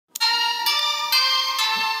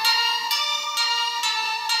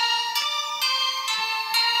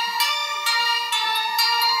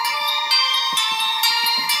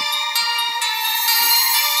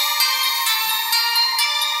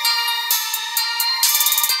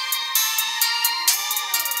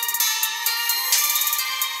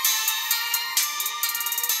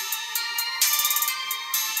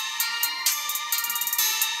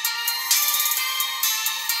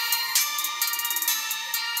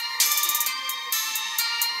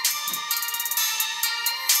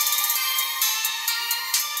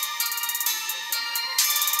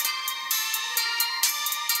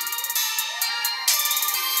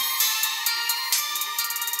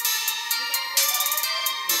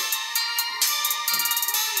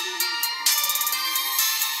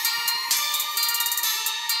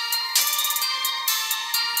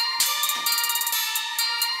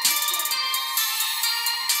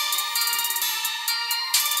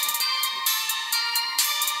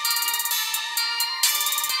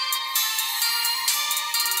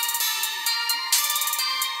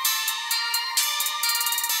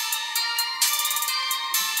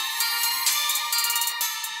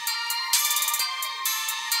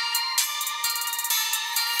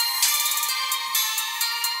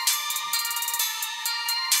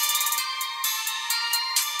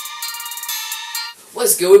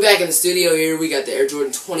What's good? We're back in the studio here. We got the Air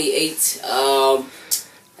Jordan 28.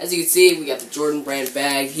 As you can see, we got the Jordan brand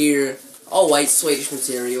bag here. All white Swedish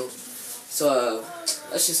material. So,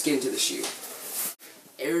 let's just get into the shoe.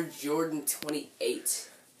 Air Jordan 28.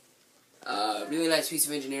 Really nice piece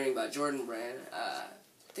of engineering by Jordan brand. I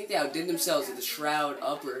think they outdid themselves with the shroud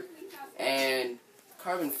upper and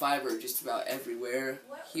carbon fiber just about everywhere.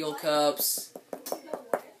 Heel cups,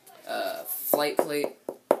 flight plate.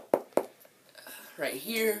 Right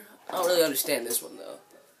here, I don't really understand this one though,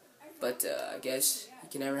 but I guess you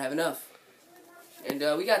can never have enough. And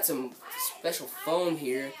we got some special foam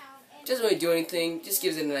here. Doesn't really do anything, just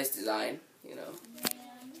gives it a nice design, you know.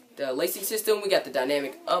 The lacing system, we got the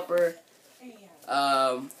dynamic upper.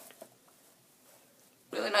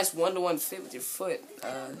 Really nice one-to-one fit with your foot.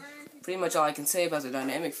 Pretty much all I can say about the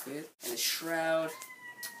dynamic fit. And the shroud,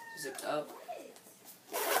 zipped up.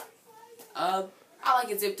 I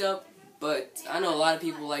like it zipped up. But I know a lot of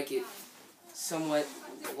people like it somewhat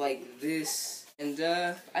like this, and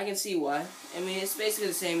I can see why. I mean, it's basically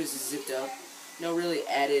the same as a zipped up. No really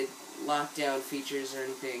added lockdown features or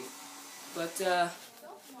anything. But,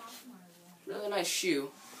 really nice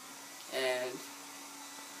shoe, and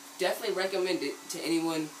definitely recommend it to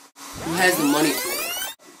anyone who has the money for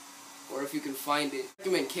it, or if you can find it. I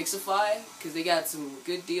recommend Kixify, because they got some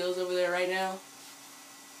good deals over there right now.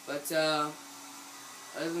 But,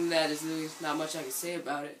 other than that, there's really not much I can say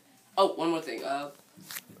about it. Oh, one more thing. The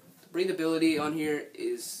breathability on here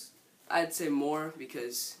is, I'd say more,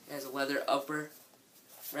 because it has a leather upper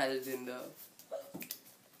rather than the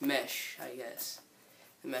mesh, I guess.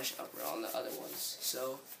 The mesh upper on the other ones.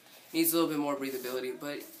 So, it needs a little bit more breathability.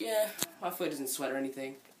 But, yeah, my foot doesn't sweat or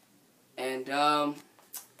anything. And,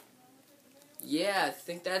 yeah, I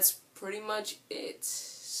think that's pretty much it.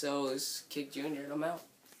 So, let's kick Junior and I'm out.